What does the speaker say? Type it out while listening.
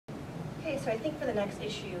Okay, so I think for the next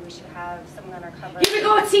issue we should have someone on our cover. Here we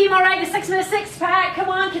go, team. All right, the 6-minute six-pack. Come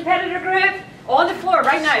on, competitor group. On the floor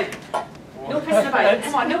right now. No pissing about.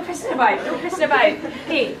 Come on, no pissing about. No pissing about.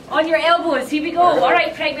 Hey, on your elbows. Here we go. All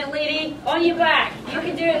right, pregnant lady. On your back. You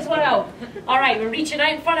can do it as well. All right, we're reaching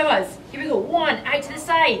out in front of us. Here we go. One, out to the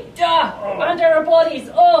side. Duh. Under our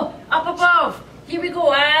bodies. Oh, up above. Here we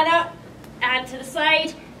go. And up. And to the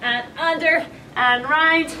side. And under. And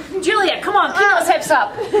round. Julia, come on, keep those hips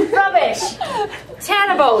up. Rubbish.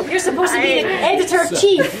 Terrible. You're supposed to be the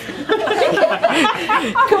editor-in-chief.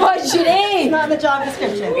 Come on, Sinead. It's not in the job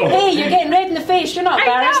description. Hey, you're getting red in the face. You're not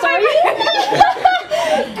embarrassed, are you?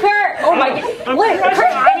 Kurt, oh my God. Look,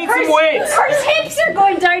 I need some weights. Kurt's hips are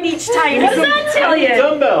going down each time. What does that tell you?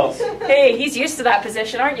 Dumbbells. Hey, he's used to that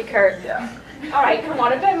position, aren't you, Kurt? Yeah. All right, come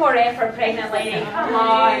on, a bit more effort, pregnant lady. Come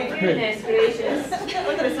on, goodness gracious.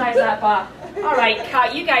 Look at the size of that butt. All right,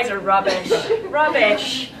 Kat, you guys are rubbish.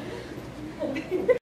 Rubbish.